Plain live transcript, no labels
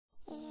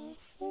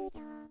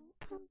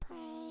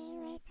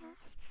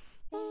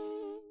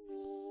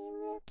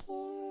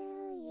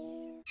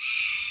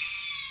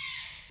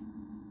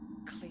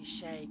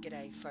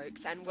G'day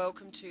folks, and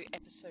welcome to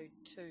episode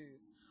 2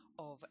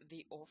 of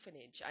The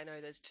Orphanage. I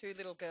know there's 2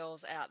 little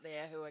girls out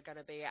there who are going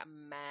to be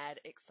mad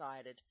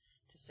excited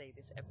to see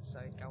this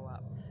episode go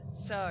up.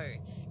 So,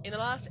 in the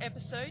last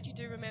episode, you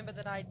do remember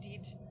that I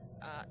did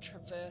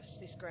traverse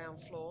this ground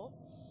floor,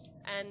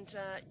 and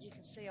you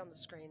can see on the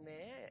screen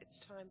there, it's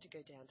time to go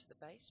down to the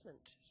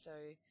basement. So,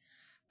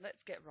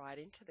 let's get right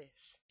into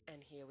this,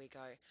 and here we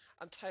go.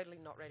 I'm totally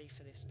not ready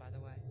for this, by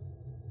the way.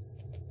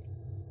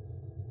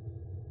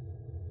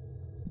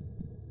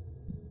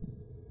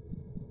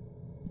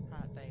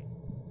 Heartbeat.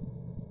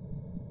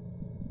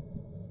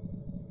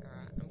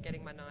 Alright, I'm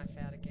getting my knife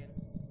out again.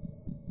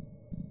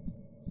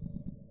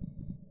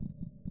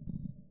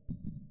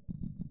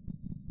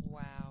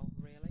 Wow,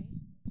 really?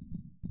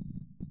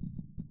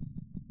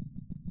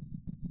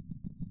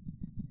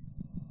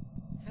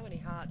 How many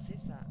hearts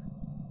is that?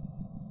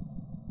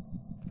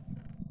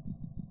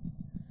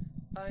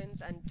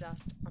 Bones and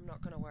dust. I'm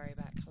not going to worry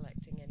about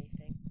collecting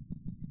anything.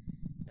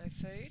 No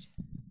food?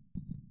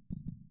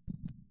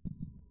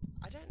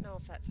 I don't know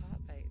if that's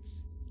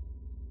heartbeats.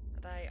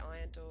 Are they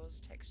iron doors,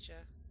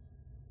 texture?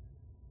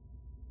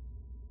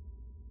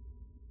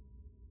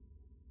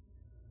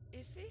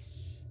 Is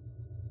this?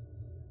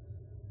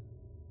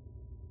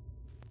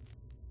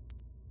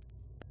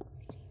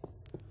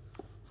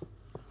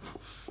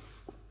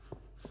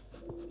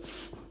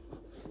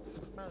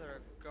 Mother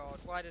of God,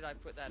 why did I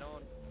put that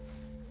on?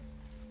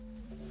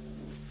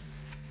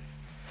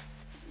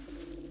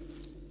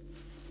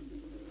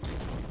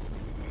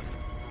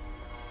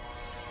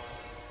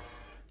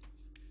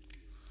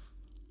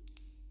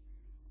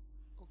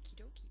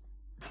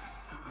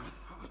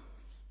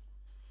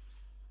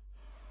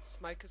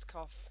 Smoker's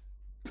cough.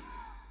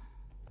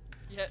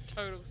 Yeah,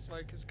 total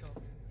smoker's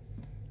cough.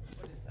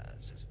 What is that?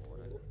 It's just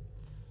water.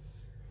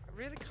 I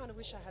really kind of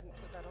wish I hadn't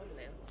put that on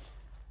now.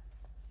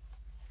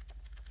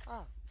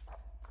 Ah,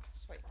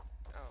 sweet.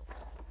 Oh,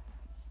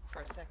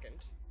 for a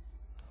second.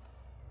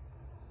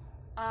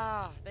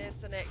 Ah, there's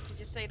the next. Did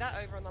you see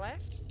that over on the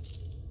left?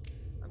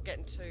 I'm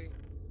getting 2.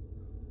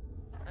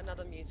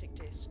 Another music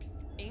disc.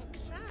 Ink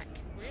sac?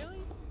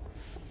 Really?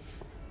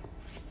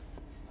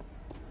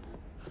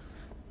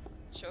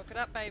 Chalk it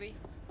up, baby.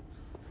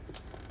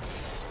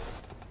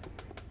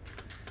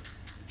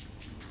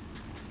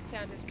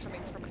 Sound is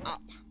coming from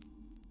up.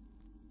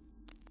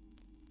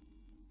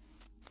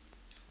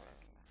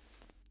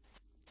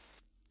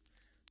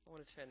 I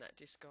want to turn that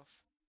disc off.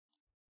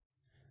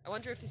 I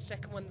wonder if this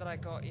second one that I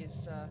got is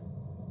the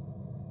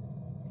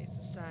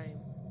same.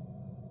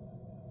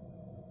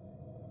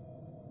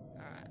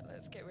 Alright,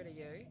 let's get rid of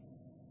you.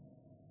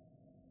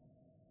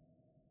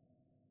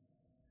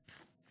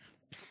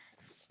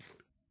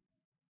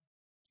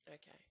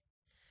 Okay.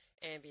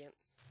 Ambient.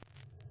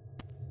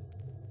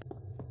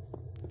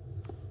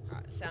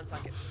 Alright, sounds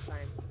like it's the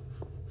same.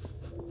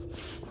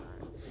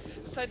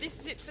 Alright. So this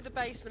is it for the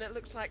basement. It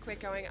looks like we're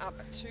going up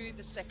to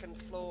the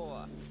 2nd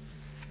floor.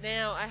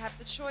 Now, I have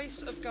the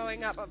choice of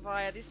going up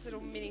via this little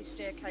mini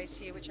staircase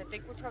here, which I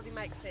think would probably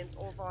make sense,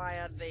 or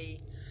via the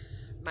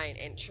main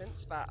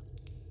entrance, but...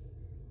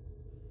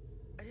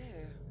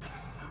 Ew.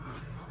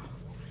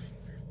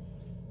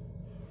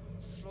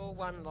 Floor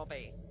 1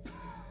 lobby.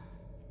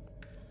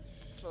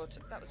 Floor 2...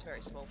 That was a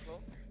very small floor.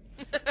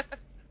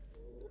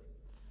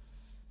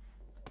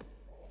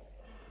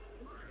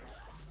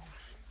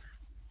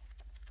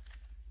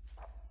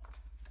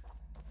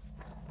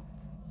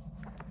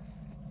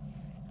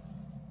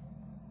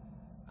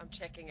 I'm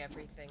checking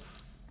everything.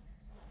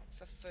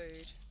 For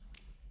food.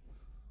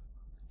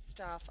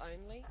 Staff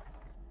only.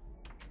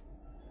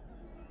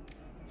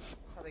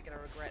 Probably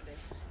gonna regret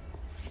this.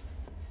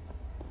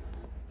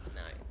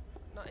 No,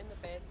 not in the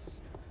beds.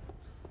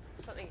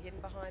 Something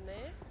hidden behind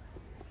there?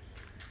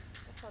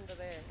 What's under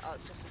there? Oh,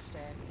 it's just a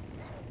stair.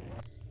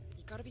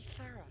 You gotta be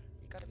thorough.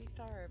 You gotta be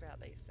thorough about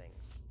these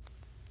things.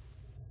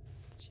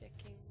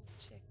 Checking,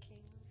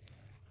 checking.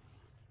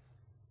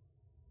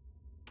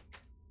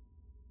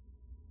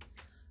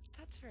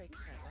 That's very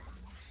clever.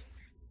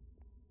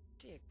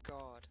 Dear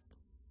God.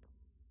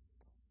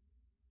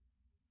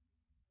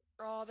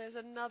 Oh, there's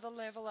another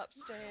level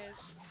upstairs.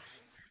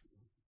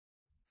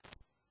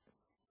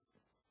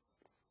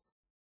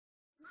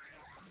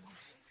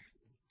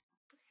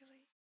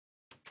 Really?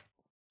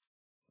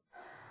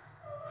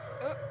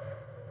 Oh.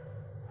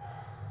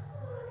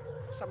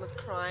 Someone's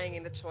crying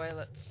in the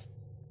toilets.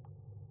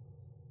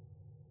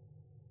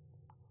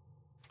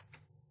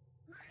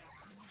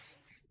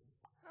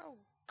 Oh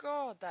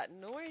God, that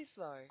noise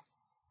though.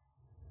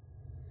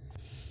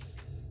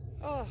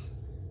 Oh.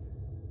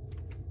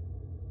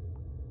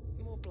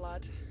 More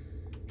blood.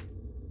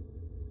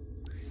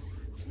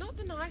 It's not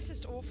the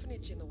nicest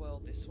orphanage in the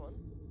world, this one.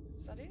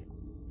 Is that it?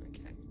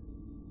 Okay.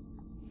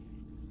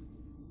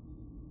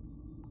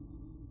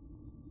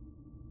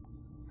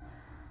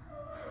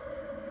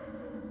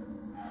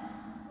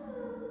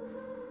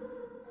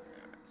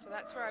 Alright, so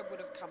that's where I would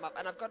have come up.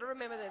 And I've got to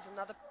remember there's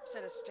another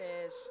set of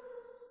stairs.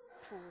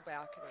 Pool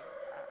balcony.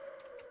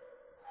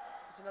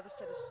 There's another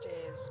set of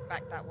stairs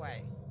back that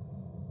way.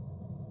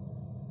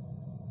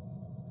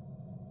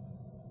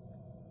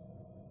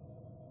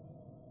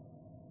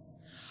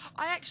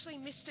 I actually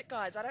missed it,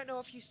 guys. I don't know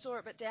if you saw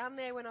it, but down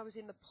there when I was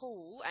in the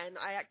pool and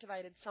I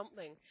activated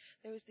something,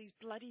 there was these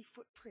bloody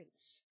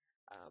footprints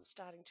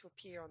starting to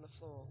appear on the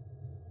floor.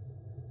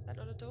 Is that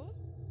not a door?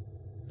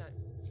 No.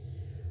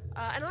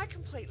 And I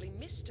completely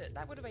missed it.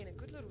 That would have been a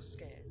good little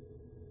scare.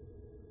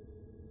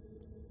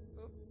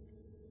 Oop.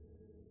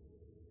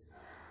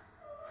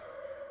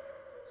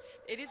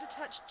 It is a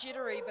touch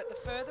jittery, but the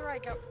further I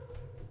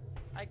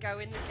go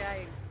in the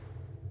game,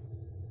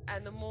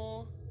 and the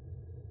more...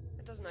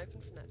 It doesn't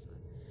open from that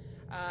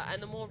side.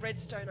 And the more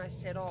redstone I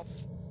set off,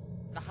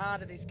 the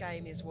harder this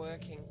game is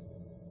working.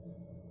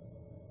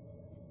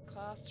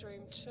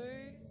 Classroom 2,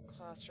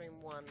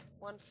 Classroom 1.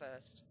 One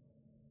first.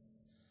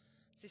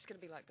 Is this going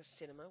to be like the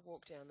cinema?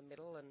 Walk down the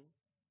middle and...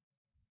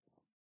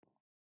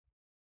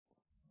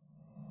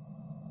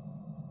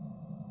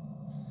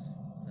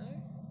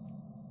 No?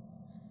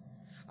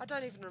 I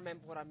don't even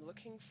remember what I'm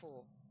looking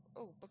for.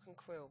 Oh, book and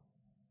quill.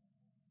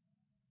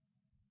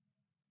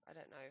 I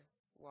don't know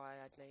why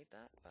I'd need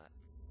that, but...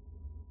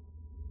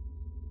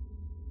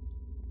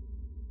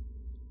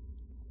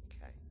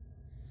 Okay.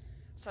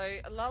 So,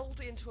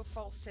 lulled into a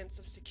false sense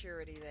of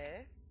security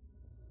there.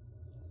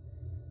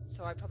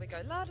 So I'd probably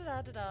go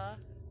la-da-da-da-da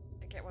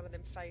and get one of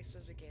them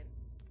faces again.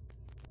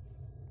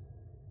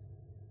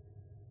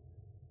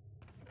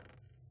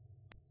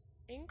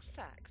 Ink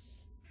sacs.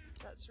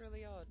 That's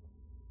really odd.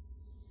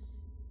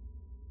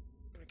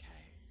 Okay.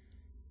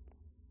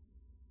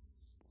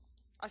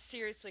 I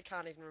seriously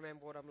can't even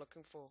remember what I'm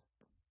looking for.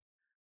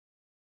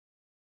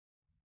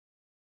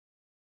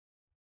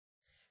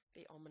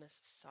 The ominous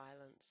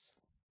silence.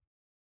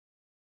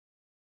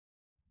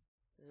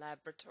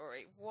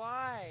 Laboratory.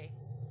 Why?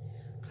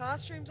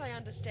 Classrooms I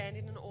understand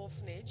in an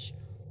orphanage.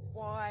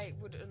 Why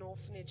would an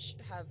orphanage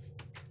have,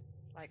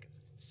 like,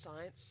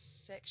 science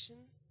section?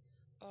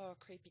 Oh,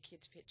 creepy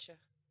kid's picture.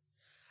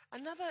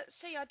 Another...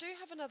 See, I do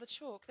have another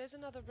chalk. There's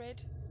another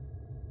red.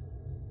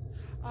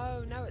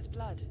 Oh, no, it's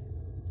blood.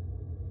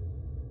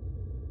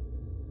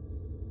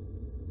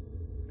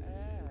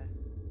 Ah.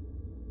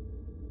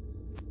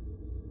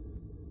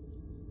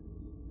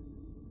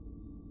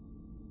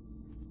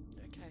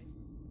 Okay.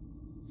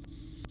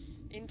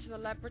 Into the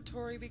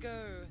laboratory we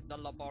go. The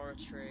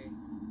laboratory.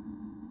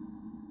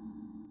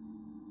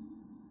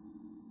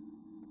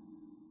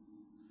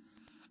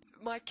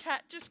 My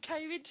cat just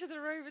came into the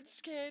room and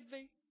scared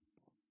me.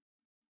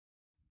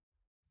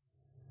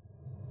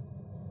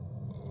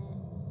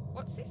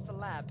 What's this? The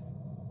lab.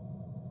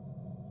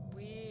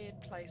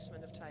 Weird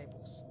placement of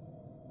tables.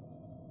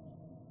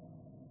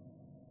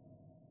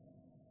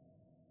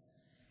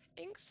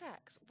 Ink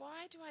sacs.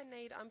 Why do I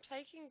need... I'm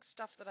taking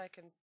stuff that I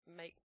can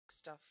make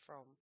stuff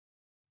from.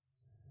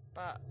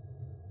 But...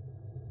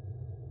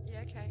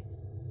 Yeah, okay.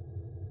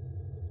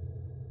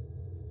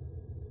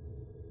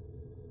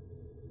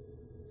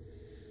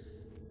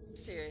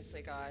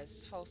 Seriously,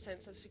 guys. False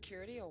sense of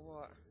security or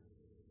what?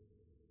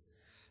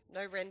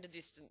 No render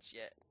distance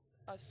yet.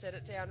 I've set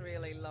it down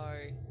really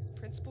low.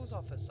 Principal's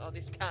office. Oh,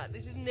 this can't...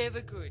 This is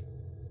never good.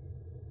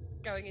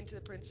 Going into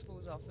the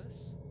principal's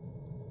office.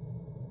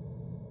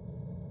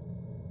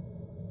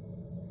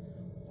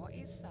 What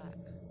is that?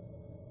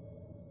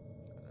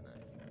 I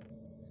don't know.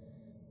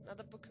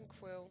 Another book and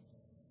quill.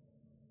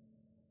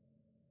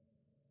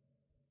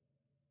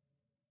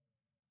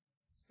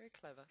 Very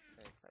clever,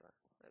 very clever.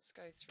 Let's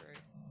go through.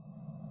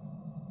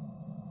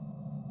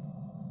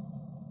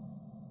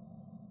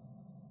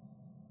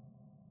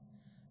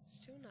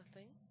 Still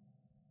nothing.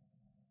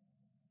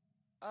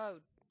 Oh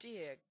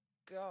dear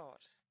God.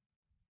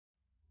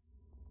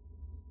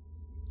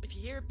 If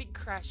you hear a big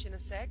crash in a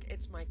sec,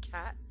 it's my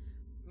cat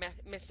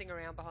messing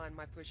around behind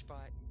my push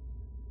bike.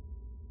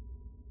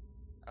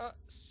 Oh,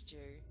 stew.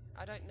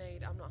 I don't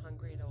need... I'm not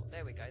hungry at all.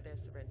 There we go,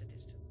 there's the render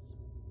distance.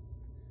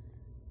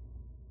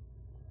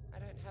 I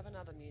don't have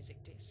another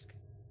music disc.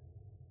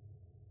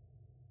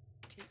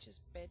 Teacher's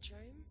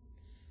bedroom?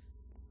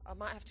 I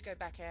might have to go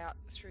back out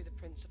through the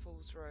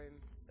principal's room.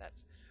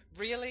 That's...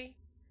 Really?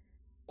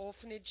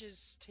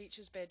 Orphanages,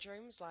 teachers'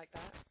 bedrooms like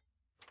that?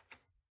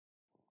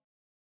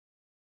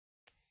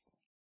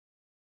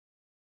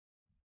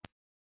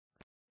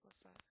 What's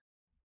that?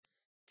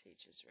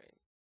 Teacher's room.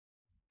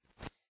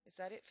 Is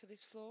that it for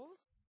this floor?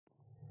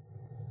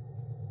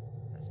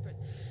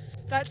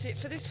 That's it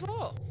for this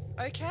floor.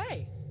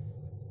 Okay.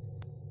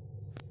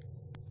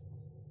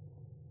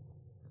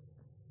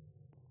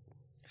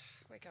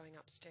 We're going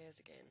upstairs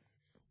again.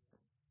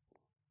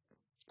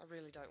 I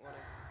really don't want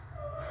to.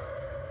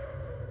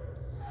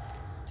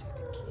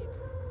 Stupid kid.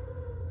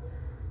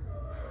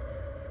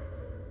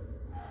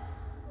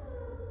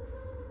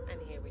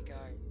 And here we go.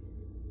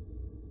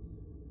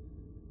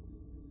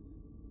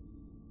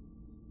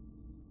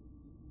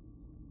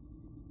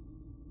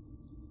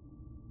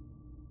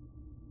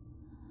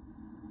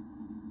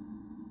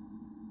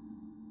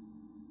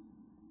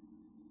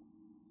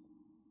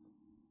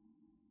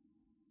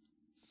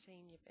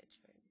 Senior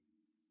bedroom.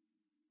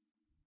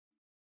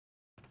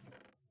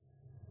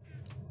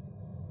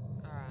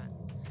 Alright.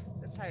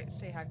 Let's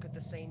see how good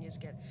the seniors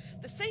get.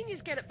 The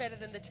seniors get it better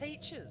than the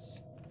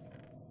teachers.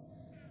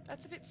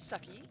 That's a bit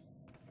sucky.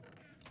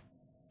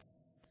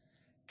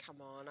 Come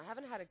on, I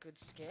haven't had a good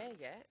scare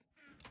yet.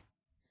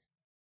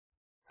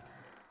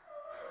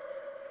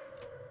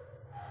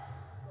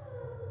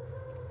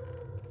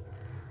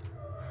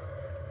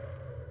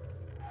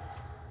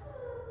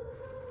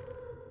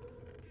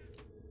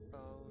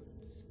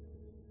 Bones.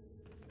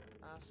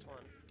 Last one.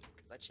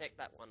 Because I checked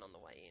that one on the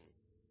way in.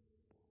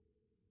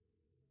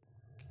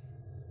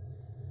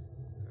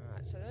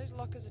 Alright, so those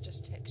lockers are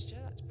just texture.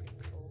 That's pretty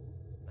cool.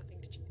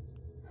 Nothing to check.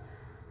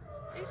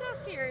 These are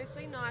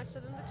seriously nicer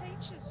than the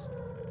teachers.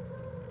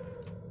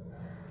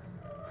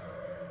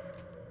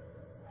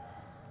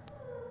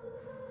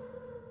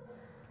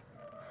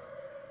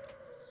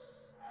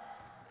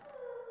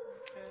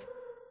 Okay.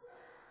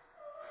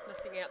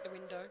 Nothing out the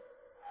window.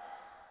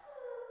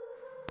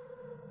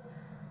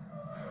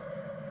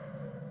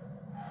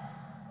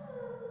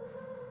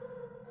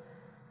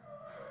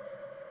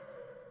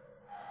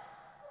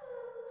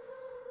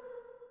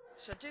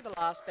 Should I do the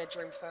last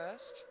bedroom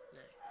first?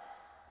 No.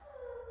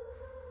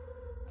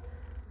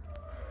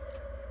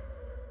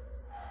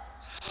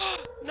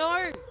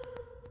 No!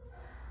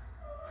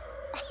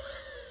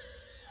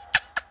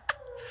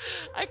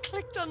 I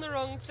clicked on the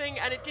wrong thing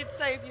and it did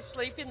say if you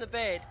sleep in the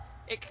bed,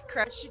 it could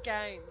crash your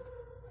game.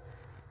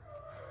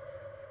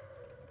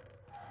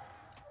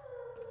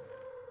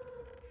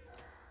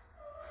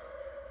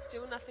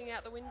 Still nothing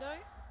out the window?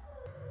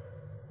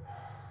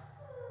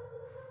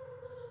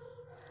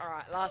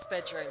 Alright, last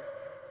bedroom.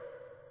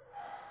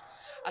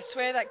 I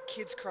swear that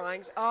kid's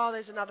crying. Oh,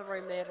 there's another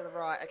room there to the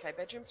right. Okay,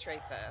 bedroom 3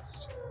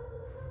 first.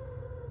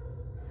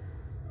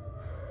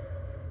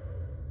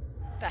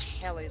 The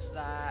hell is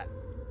that?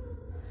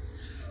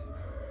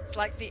 It's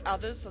like the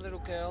others, the little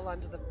girl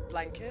under the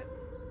blanket.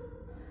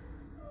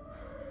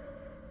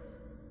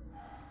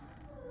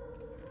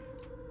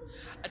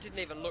 I didn't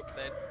even look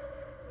then.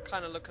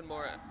 Kind of looking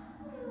more at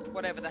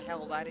whatever the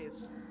hell that is.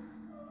 Is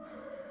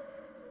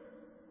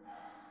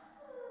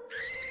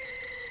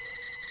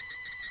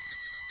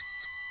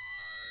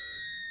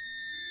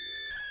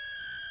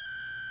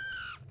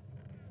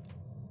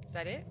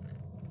that it?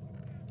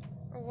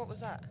 Oh, what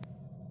was that?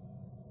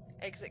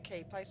 Exit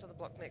key, placed on the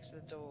block next to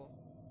the door.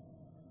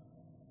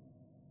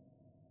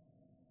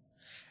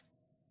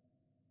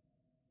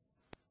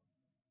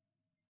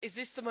 Is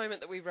this the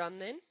moment that we run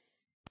then?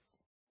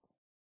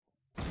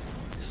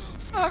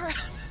 Alright.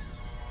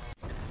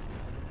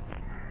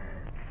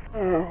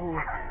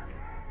 Oh.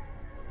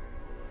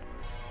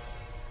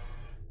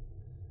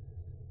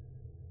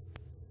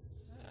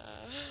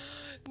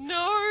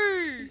 No!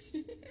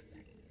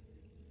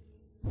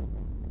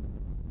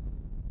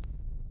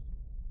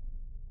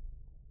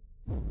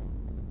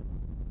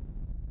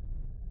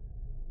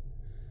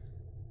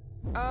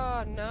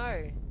 Oh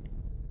no.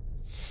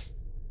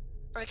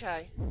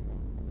 Okay.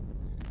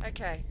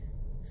 Okay.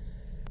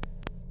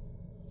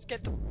 Let's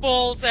get the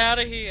balls out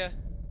of here.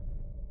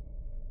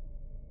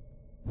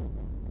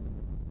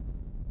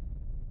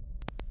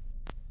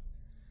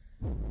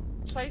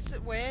 Place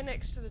it where?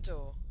 Next to the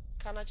door.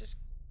 Can't I just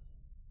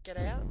get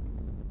out?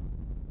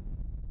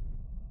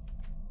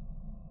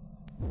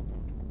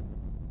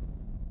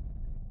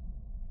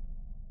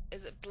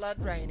 Is it blood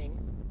raining?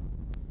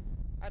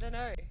 I don't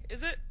know.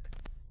 Is it?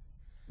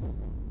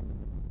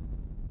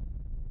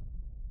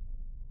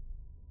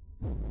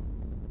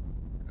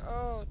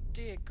 Oh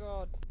dear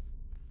God.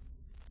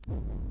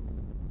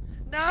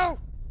 No!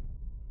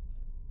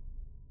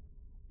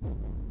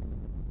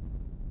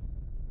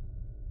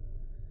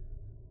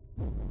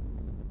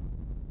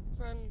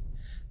 Run.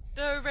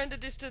 No, render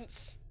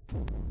distance.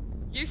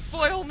 You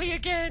foil me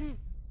again!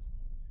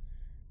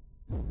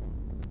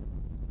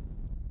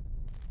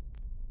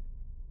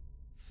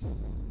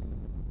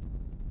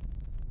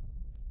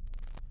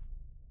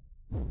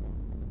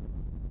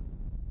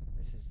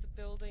 This is the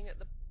building at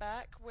the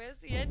back. Where's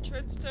the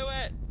entrance to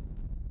it?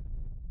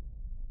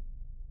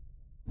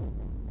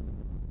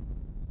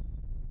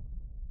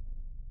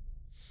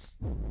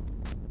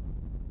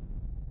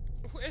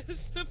 Where's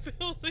the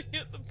building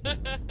at the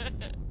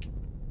back?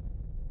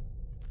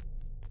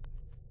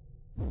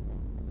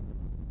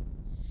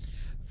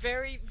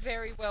 Very,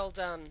 very well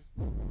done.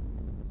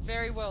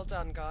 Very well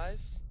done,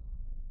 guys.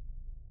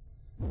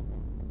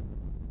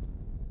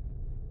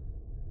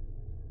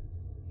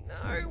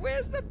 No,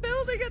 where's the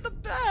building at the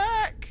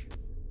back?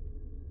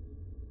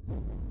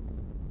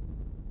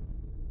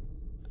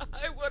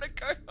 I want to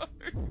go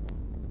home.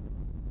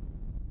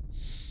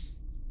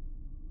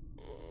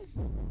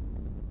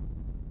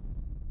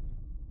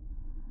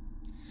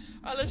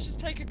 Alright, let's just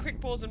take a quick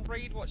pause and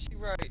read what she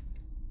wrote.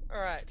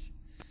 Alright.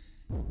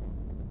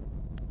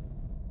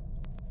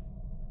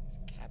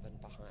 Cabin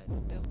behind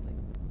the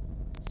building.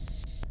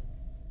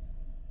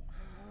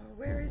 Oh,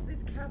 where is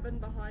this cabin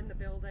behind the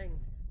building?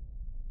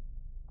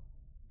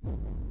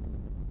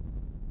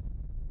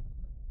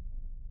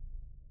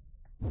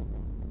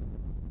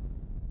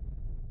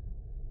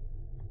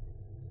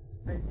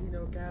 I see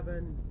no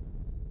cabin.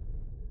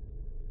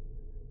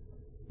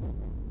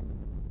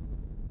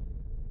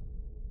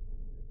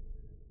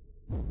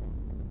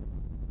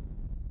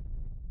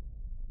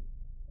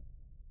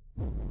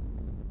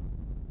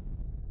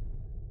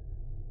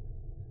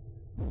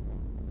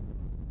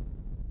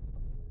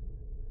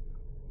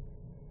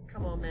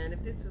 Come on, man.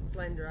 If this was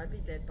Slender, I'd be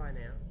dead by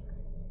now.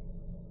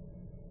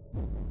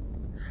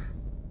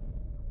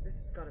 This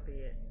has got to be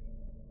it.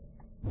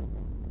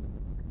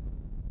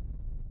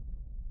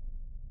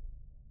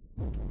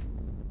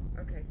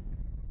 Okay.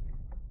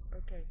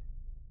 Okay.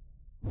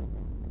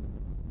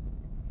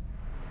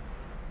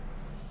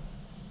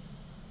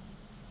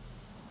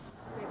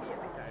 Maybe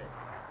at the gate.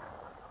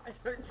 I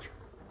don't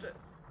trust it.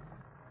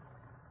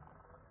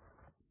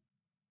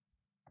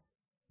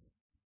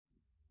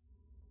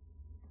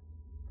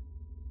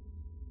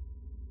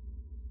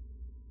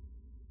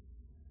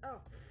 Oh.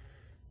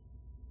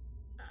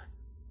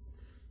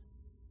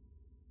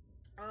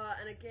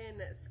 And again,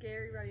 that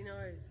scary runny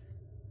nose.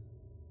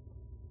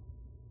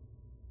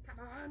 Come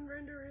on,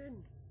 render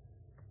in.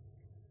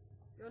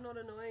 You're not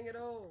annoying at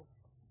all.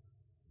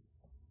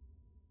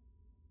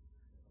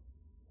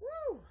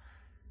 Woo!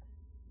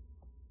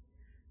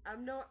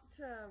 I'm not,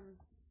 I'm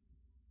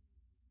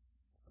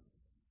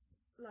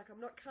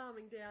not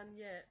calming down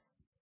yet.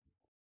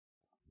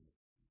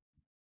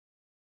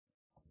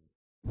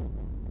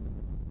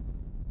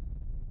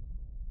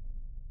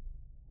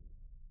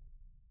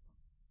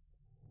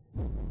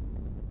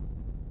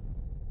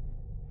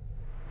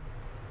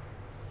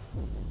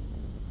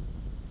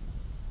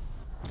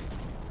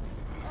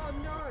 Oh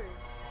no!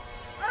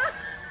 Ah!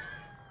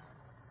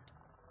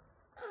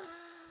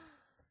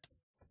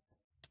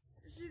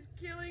 She's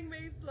killing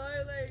me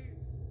slowly.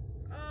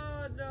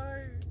 Oh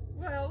no.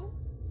 Well,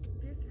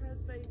 this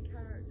has been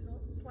Carrot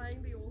Top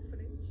playing the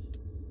Orphanage.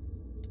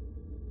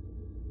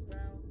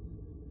 Well,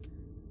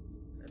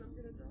 then I'm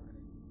gonna die.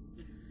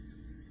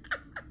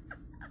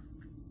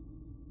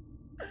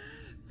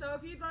 So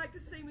if you'd like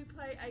to see me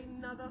play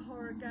another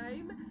horror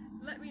game,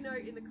 let me know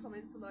in the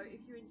comments below.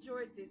 If you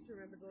enjoyed this,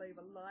 remember to leave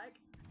a like.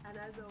 And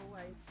as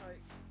always,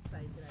 folks,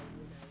 say g'day to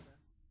your neighbour.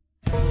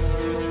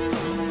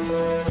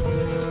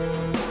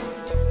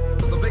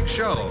 The Big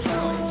Show.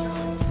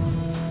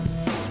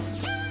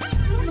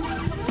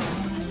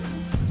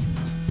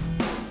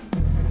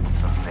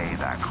 Some say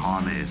that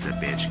karma is a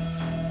bitch.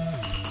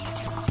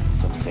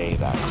 Some say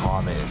that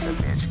karma is a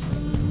bitch.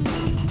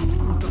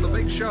 To The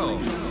Big Show.